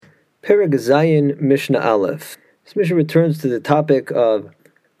Perek Zayin Mishnah Aleph. This Mishnah returns to the topic of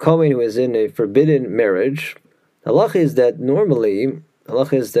Kohen who is in a forbidden marriage. The halacha is that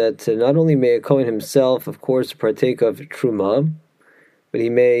not only may a Kohen himself, of course, partake of Truma, but he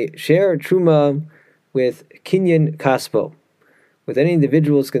may share Truma with Kinyan Kaspo, with any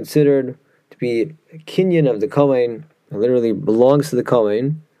individuals considered to be Kinyan of the Kohen, literally belongs to the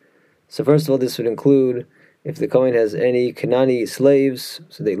Kohen. So first of all, this would include if the Kohen has any Kanani slaves,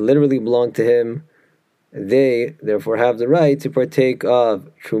 so they literally belong to him, they therefore have the right to partake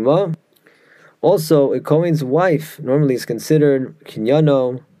of Truma. Also, a Kohen's wife normally is considered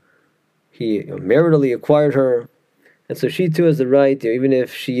Kinyano. He maritally acquired her, and so she too has the right, even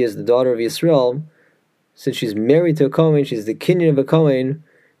if she is the daughter of Yisrael, since she's married to a Kohen, she's the Kinyan of a Kohen,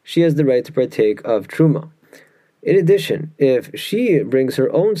 she has the right to partake of Truma. In addition, if she brings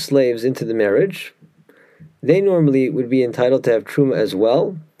her own slaves into the marriage, they normally would be entitled to have Truma as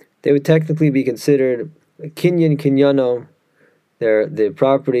well. They would technically be considered Kinyan Kinyano. They're the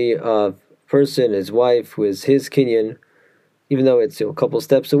property of person, his wife, who is his Kinyan. Even though it's a couple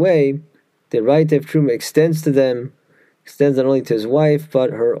steps away, the right to have Truma extends to them, extends not only to his wife,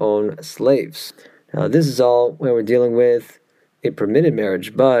 but her own slaves. Now, this is all when we're dealing with a permitted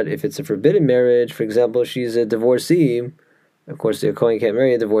marriage, but if it's a forbidden marriage, for example, she's a divorcee, of course the Kohen can't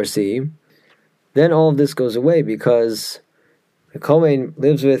marry a divorcee, then all of this goes away because the Kohen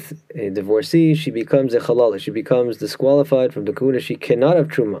lives with a divorcee, she becomes a halala, she becomes disqualified from the kahuna, she cannot have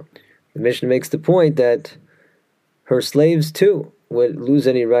Truma. The Mishnah makes the point that her slaves too would lose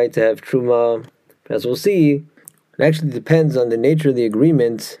any right to have Truma. As we'll see, it actually depends on the nature of the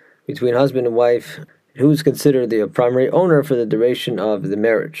agreement between husband and wife, who is considered the primary owner for the duration of the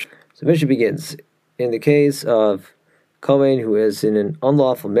marriage. So Mishnah begins, in the case of Kohen who is in an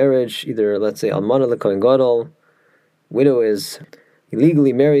unlawful marriage, either let's say Almana le Kohen Gadol, widow is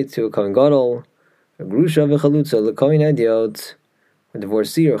illegally married to a Kohen Gadol, a Grusha v'chalutza le Kohen Hadiot, a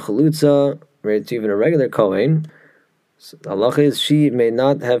divorcee or chalutza married to even a regular Kohen, so the halacha is she may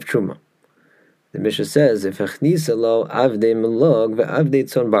not have Truma. The Mishnah says, if echnisa lo avdei melog ve'avdei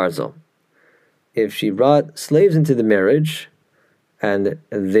tzon barzel, if she brought slaves into the marriage, and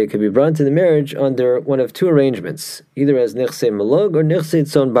they could be brought into the marriage under one of two arrangements, either as nichse malog or nichse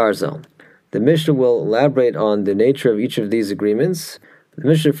tzon barzel. The Mishnah will elaborate on the nature of each of these agreements. The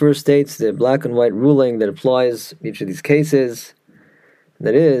Mishnah first states the black and white ruling that applies in each of these cases.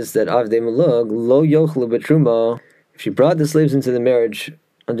 That is, that avdei malog lo yochlu betruma, if she brought the slaves into the marriage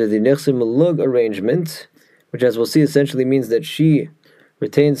under the nichse malog arrangement, which as we'll see essentially means that she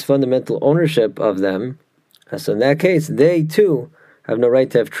retains fundamental ownership of them, so in that case, they too have no right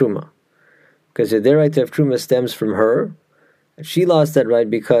to have Truma. Because their right to have Truma stems from her. She lost that right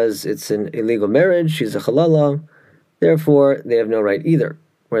because it's an illegal marriage, she's a halala, therefore they have no right either.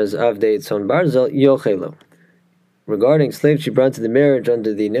 Whereas Avdei Tzon Barzel, Yochelu. Regarding slaves she brought into the marriage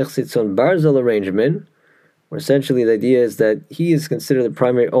under the Nechsi Tzon Barzel arrangement, where essentially the idea is that he is considered the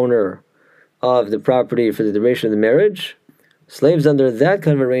primary owner of the property for the duration of the marriage, slaves under that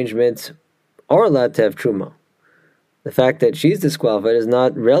kind of arrangement are allowed to have Truma. The fact that she's disqualified is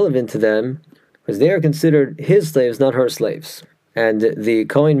not relevant to them because they are considered his slaves, not her slaves. And the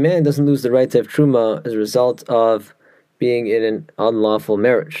Kohen man doesn't lose the right to have Truma as a result of being in an unlawful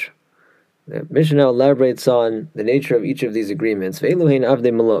marriage. The Mishnah now elaborates on the nature of each of these agreements. Ve'eluhein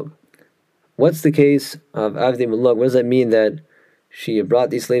avdei malog. What's the case of avdei malog? What does that mean that she brought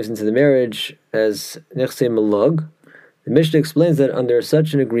these slaves into the marriage as nechse malog? The Mishnah explains that under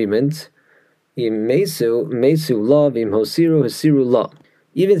such an agreement, im mesu law, im hosiru hosiru law.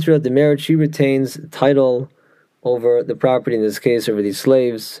 Even throughout the marriage, she retains title over the property, in this case over these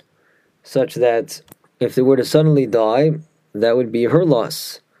slaves, such that if they were to suddenly die, that would be her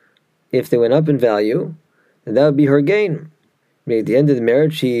loss. If they went up in value, then that would be her gain. At the end of the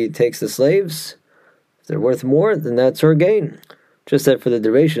marriage, she takes the slaves. If they're worth more, then that's her gain. Just that for the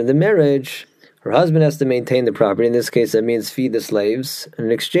duration of the marriage, her husband has to maintain the property. In this case, that means feed the slaves. And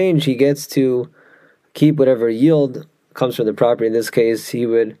in exchange, he gets to keep whatever yield comes from the property. In this case, he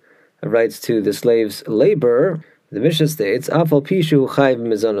would have rights to the slaves' labor. The Mishnah states, Afal pishu chayv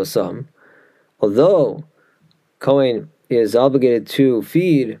mizonosam. Although Kohen is obligated to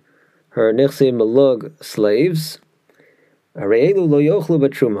feed her nichse malug slaves, areelu lo yochlu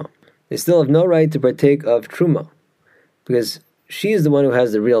b'truma. They still have no right to partake of truma, because she is the one who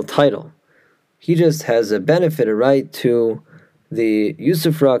has the real title. He just has a benefit, a right to the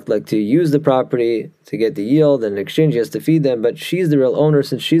usufruct, like to use the property to get the yield, and in exchange he has to feed them, but she's the real owner.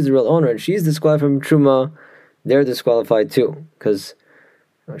 Since she's the real owner and she's disqualified from Truma, they're disqualified too, because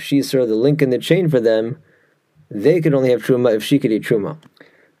she's sort of the link in the chain for them. They could only have Truma if she could eat Truma.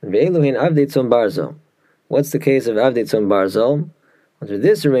 And ve'eluhin avdei tzon barzel. What's the case of avdei tzon barzel? Under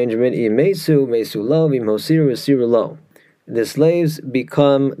this arrangement, mesu lo, hosiru lo. The slaves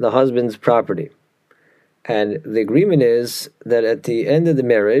become the husband's property. And the agreement is that at the end of the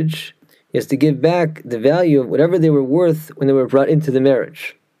marriage, he has to give back the value of whatever they were worth when they were brought into the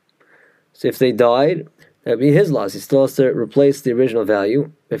marriage. So if they died, that would be his loss. He still has to replace the original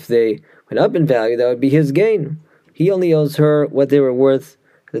value. If they went up in value, that would be his gain. He only owes her what they were worth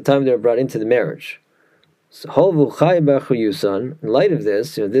at the time they were brought into the marriage. So, in light of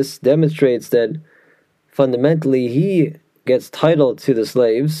this, this demonstrates that fundamentally he gets title to the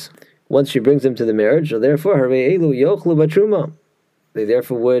slaves once she brings them to the marriage. So therefore, they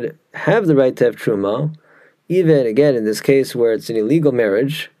therefore would have the right to have truma, even again in this case where it's an illegal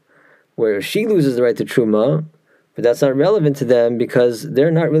marriage, where she loses the right to truma, but that's not relevant to them because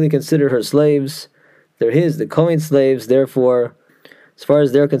they're not really considered her slaves. They're the Kohen slaves. Therefore, as far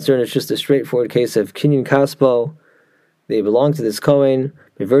as they're concerned, it's just a straightforward case of kinyan kaspo. They belong to this Kohen.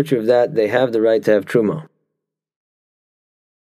 By virtue of that, they have the right to have truma.